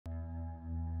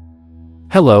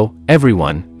Hello,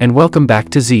 everyone, and welcome back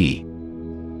to Z.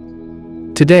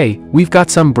 Today, we've got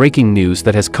some breaking news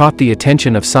that has caught the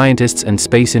attention of scientists and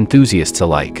space enthusiasts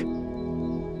alike.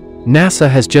 NASA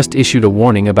has just issued a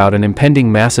warning about an impending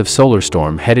massive solar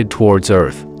storm headed towards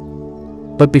Earth.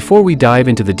 But before we dive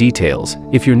into the details,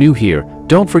 if you're new here,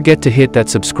 don't forget to hit that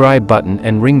subscribe button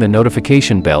and ring the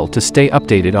notification bell to stay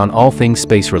updated on all things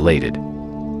space-related.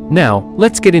 Now,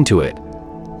 let's get into it.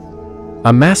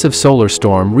 A massive solar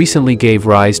storm recently gave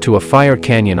rise to a fire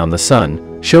canyon on the Sun,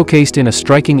 showcased in a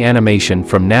striking animation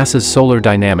from NASA's Solar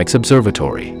Dynamics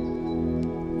Observatory.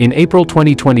 In April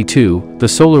 2022, the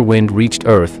solar wind reached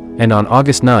Earth, and on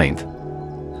August 9th,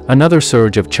 another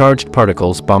surge of charged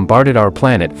particles bombarded our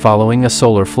planet following a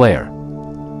solar flare.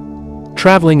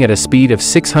 Traveling at a speed of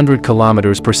 600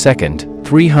 kilometers per second,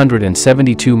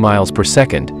 372 miles per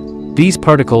second, these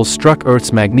particles struck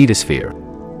Earth's magnetosphere,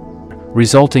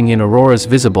 resulting in auroras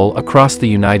visible across the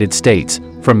United States,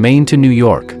 from Maine to New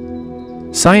York.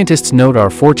 Scientists note our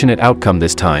fortunate outcome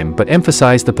this time but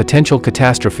emphasize the potential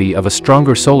catastrophe of a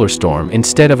stronger solar storm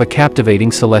instead of a captivating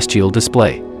celestial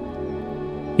display.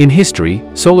 In history,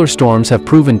 solar storms have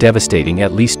proven devastating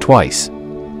at least twice.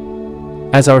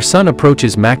 As our Sun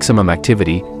approaches maximum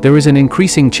activity, there is an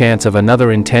increasing chance of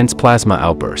another intense plasma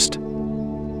outburst.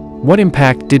 What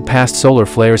impact did past solar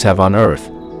flares have on Earth?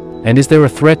 And is there a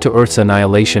threat to Earth's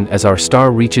annihilation as our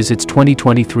star reaches its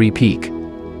 2023 peak?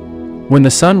 When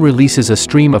the Sun releases a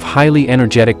stream of highly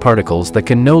energetic particles that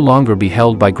can no longer be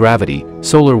held by gravity,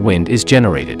 solar wind is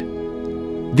generated.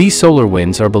 These solar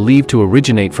winds are believed to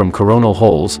originate from coronal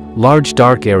holes, large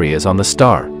dark areas on the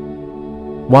star.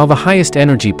 While the highest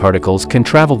energy particles can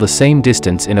travel the same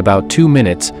distance in about 2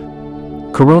 minutes,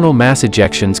 coronal mass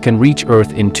ejections can reach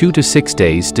Earth in 2 to 6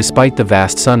 days despite the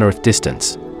vast Sun-Earth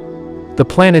distance. The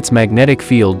planet's magnetic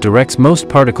field directs most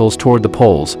particles toward the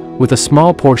poles, with a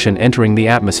small portion entering the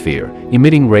atmosphere,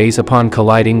 emitting rays upon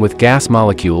colliding with gas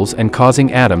molecules and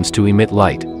causing atoms to emit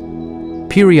light.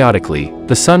 Periodically,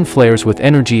 the Sun flares with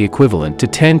energy equivalent to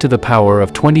 10 to the power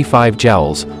of 25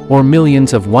 joules, or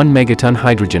millions of 1 megaton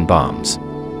hydrogen bombs.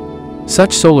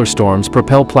 Such solar storms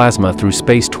propel plasma through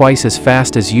space twice as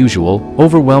fast as usual,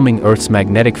 overwhelming Earth's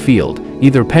magnetic field,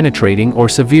 either penetrating or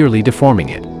severely deforming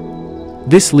it.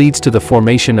 This leads to the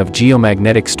formation of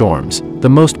geomagnetic storms, the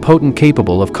most potent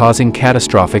capable of causing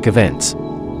catastrophic events.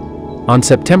 On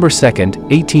September 2,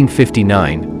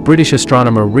 1859, British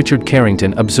astronomer Richard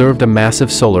Carrington observed a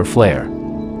massive solar flare.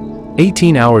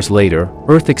 18 hours later,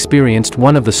 Earth experienced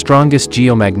one of the strongest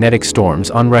geomagnetic storms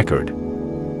on record.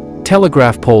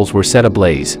 Telegraph poles were set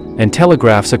ablaze, and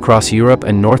telegraphs across Europe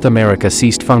and North America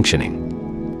ceased functioning.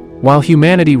 While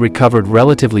humanity recovered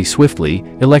relatively swiftly,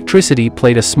 electricity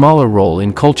played a smaller role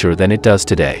in culture than it does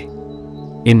today.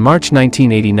 In March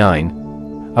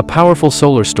 1989, a powerful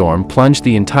solar storm plunged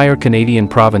the entire Canadian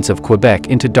province of Quebec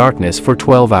into darkness for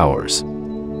 12 hours.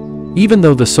 Even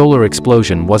though the solar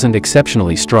explosion wasn't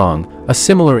exceptionally strong, a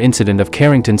similar incident of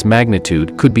Carrington's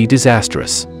magnitude could be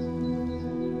disastrous.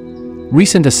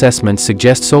 Recent assessments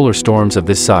suggest solar storms of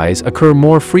this size occur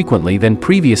more frequently than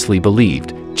previously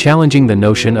believed, challenging the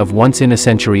notion of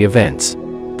once-in-a-century events.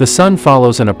 The Sun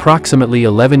follows an approximately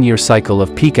 11-year cycle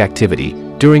of peak activity,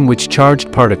 during which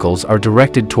charged particles are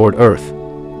directed toward Earth.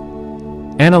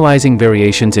 Analyzing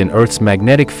variations in Earth's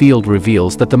magnetic field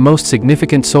reveals that the most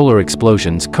significant solar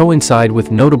explosions coincide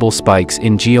with notable spikes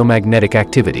in geomagnetic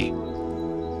activity.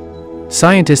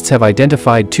 Scientists have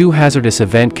identified 2 hazardous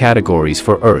event categories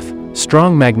for Earth: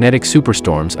 strong magnetic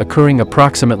superstorms occurring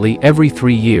approximately every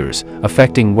 3 years,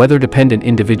 affecting weather-dependent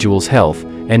individuals' health,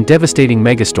 and devastating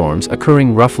megastorms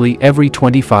occurring roughly every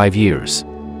 25 years.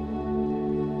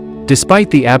 Despite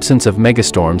the absence of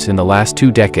megastorms in the last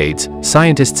 2 decades,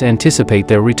 scientists anticipate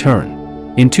their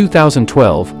return. In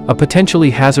 2012, a potentially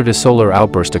hazardous solar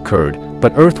outburst occurred,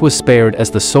 but Earth was spared as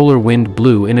the solar wind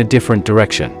blew in a different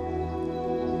direction.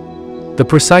 The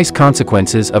precise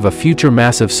consequences of a future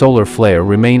massive solar flare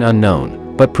remain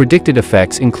unknown, but predicted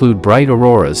effects include bright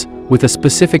auroras, with a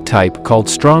specific type called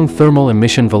strong thermal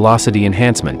emission velocity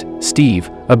enhancement,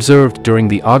 STEV, observed during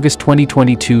the August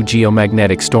 2022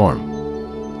 geomagnetic storm.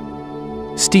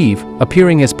 STEV,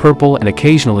 appearing as purple and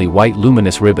occasionally white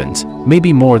luminous ribbons, may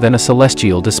be more than a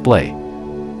celestial display.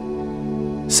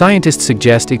 Scientists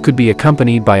suggest it could be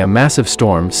accompanied by a massive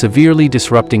storm severely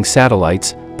disrupting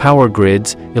satellites, power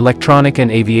grids, electronic and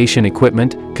aviation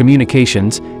equipment,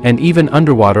 communications, and even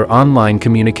underwater online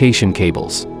communication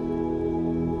cables.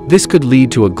 This could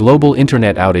lead to a global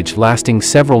internet outage lasting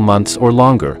several months or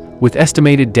longer, with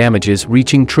estimated damages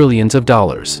reaching trillions of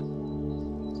dollars.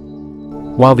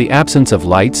 While the absence of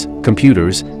lights,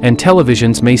 computers, and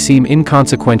televisions may seem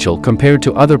inconsequential compared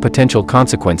to other potential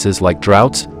consequences like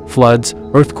droughts, floods,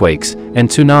 earthquakes, and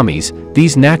tsunamis,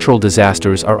 these natural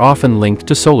disasters are often linked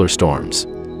to solar storms.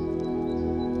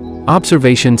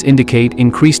 Observations indicate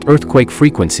increased earthquake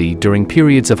frequency during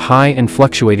periods of high and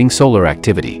fluctuating solar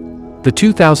activity. The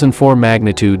 2004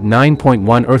 magnitude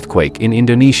 9.1 earthquake in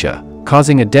Indonesia,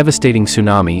 causing a devastating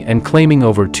tsunami and claiming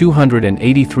over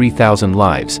 283,000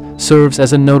 lives, serves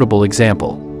as a notable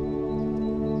example.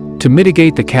 To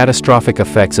mitigate the catastrophic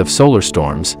effects of solar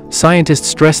storms, scientists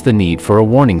stress the need for a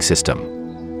warning system.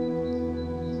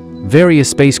 Various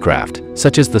spacecraft,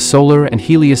 such as the Solar and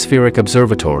Heliospheric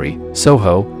Observatory,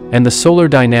 SOHO, and the Solar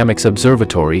Dynamics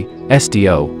Observatory,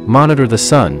 SDO, monitor the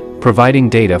Sun, providing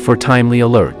data for timely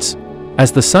alerts.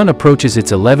 As the Sun approaches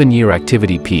its 11-year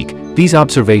activity peak, these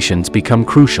observations become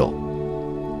crucial.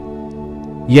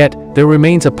 Yet, there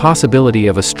remains a possibility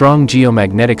of a strong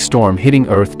geomagnetic storm hitting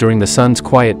Earth during the Sun's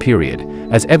quiet period,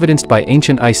 as evidenced by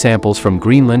ancient ice samples from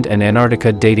Greenland and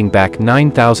Antarctica dating back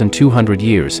 9,200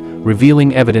 years,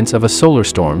 revealing evidence of a solar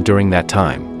storm during that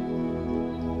time.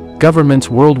 Governments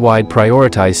worldwide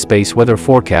prioritize space weather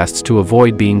forecasts to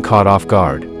avoid being caught off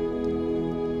guard.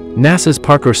 NASA's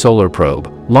Parker Solar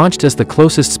Probe, launched as the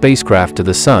closest spacecraft to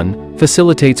the Sun,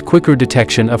 facilitates quicker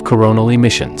detection of coronal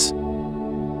emissions.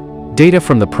 Data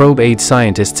from the probe aids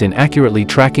scientists in accurately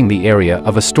tracking the area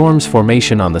of a storm's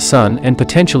formation on the Sun and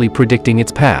potentially predicting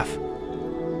its path.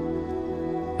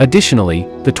 Additionally,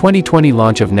 the 2020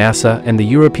 launch of NASA and the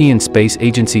European Space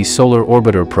Agency's Solar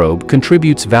Orbiter probe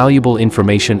contributes valuable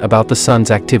information about the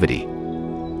Sun's activity.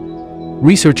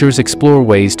 Researchers explore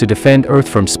ways to defend Earth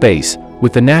from space,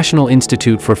 with the National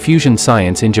Institute for Fusion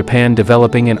Science in Japan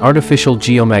developing an artificial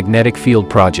geomagnetic field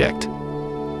project.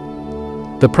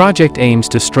 The project aims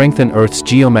to strengthen Earth's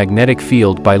geomagnetic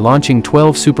field by launching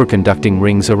 12 superconducting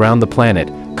rings around the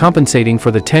planet, compensating for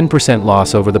the 10%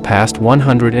 loss over the past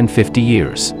 150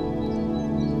 years.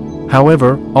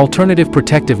 However, alternative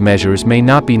protective measures may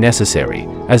not be necessary,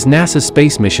 as NASA's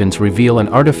space missions reveal an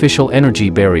artificial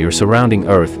energy barrier surrounding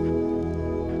Earth,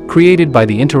 created by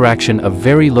the interaction of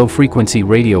very low-frequency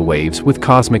radio waves with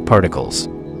cosmic particles.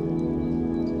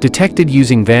 Detected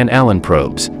using Van Allen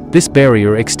probes, this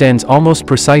barrier extends almost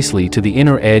precisely to the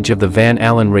inner edge of the Van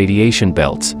Allen radiation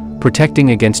belts, protecting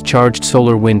against charged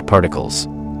solar wind particles.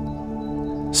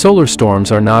 Solar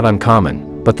storms are not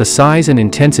uncommon, but the size and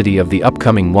intensity of the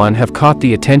upcoming one have caught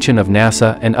the attention of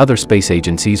NASA and other space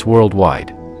agencies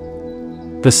worldwide.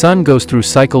 The Sun goes through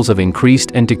cycles of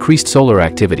increased and decreased solar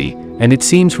activity, and it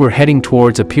seems we're heading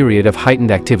towards a period of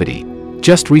heightened activity.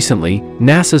 Just recently,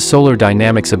 NASA's Solar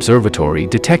Dynamics Observatory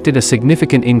detected a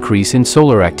significant increase in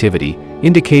solar activity,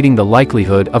 indicating the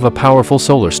likelihood of a powerful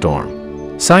solar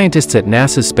storm. Scientists at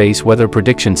NASA's Space Weather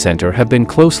Prediction Center have been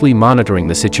closely monitoring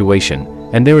the situation,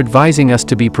 and they're advising us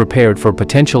to be prepared for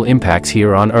potential impacts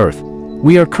here on Earth.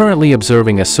 We are currently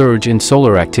observing a surge in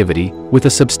solar activity, with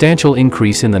a substantial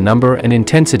increase in the number and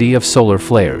intensity of solar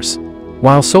flares.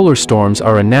 While solar storms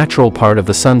are a natural part of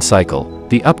the Sun cycle,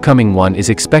 the upcoming one is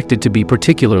expected to be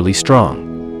particularly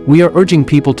strong. We are urging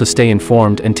people to stay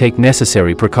informed and take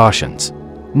necessary precautions.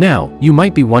 Now, you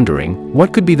might be wondering,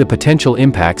 what could be the potential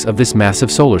impacts of this massive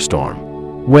solar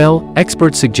storm? Well,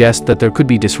 experts suggest that there could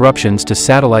be disruptions to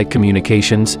satellite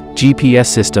communications, GPS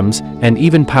systems, and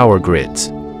even power grids.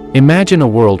 Imagine a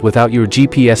world without your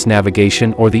GPS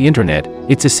navigation or the internet.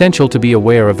 It's essential to be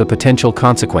aware of the potential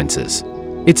consequences.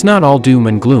 It's not all doom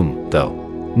and gloom, though.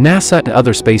 NASA and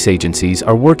other space agencies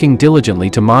are working diligently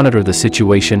to monitor the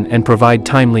situation and provide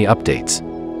timely updates.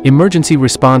 Emergency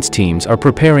response teams are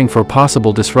preparing for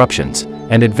possible disruptions,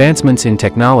 and advancements in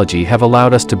technology have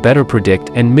allowed us to better predict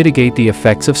and mitigate the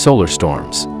effects of solar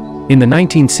storms. In the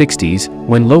 1960s,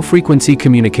 when low-frequency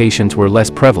communications were less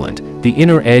prevalent, the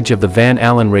inner edge of the Van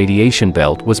Allen radiation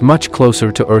belt was much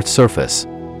closer to Earth's surface.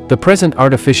 The present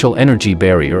artificial energy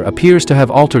barrier appears to have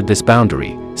altered this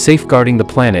boundary, safeguarding the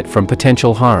planet from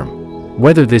potential harm.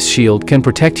 Whether this shield can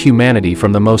protect humanity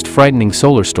from the most frightening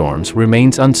solar storms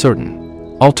remains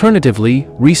uncertain. Alternatively,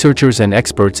 researchers and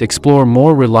experts explore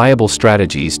more reliable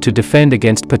strategies to defend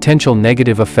against potential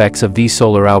negative effects of these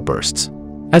solar outbursts.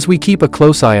 As we keep a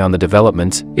close eye on the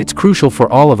developments, it's crucial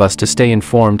for all of us to stay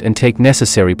informed and take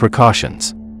necessary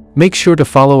precautions. Make sure to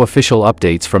follow official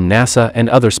updates from NASA and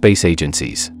other space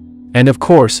agencies. And of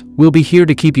course, we'll be here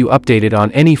to keep you updated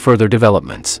on any further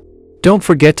developments. Don't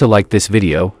forget to like this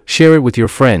video, share it with your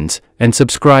friends, and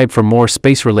subscribe for more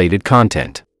space-related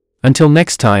content. Until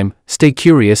next time, stay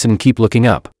curious and keep looking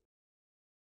up.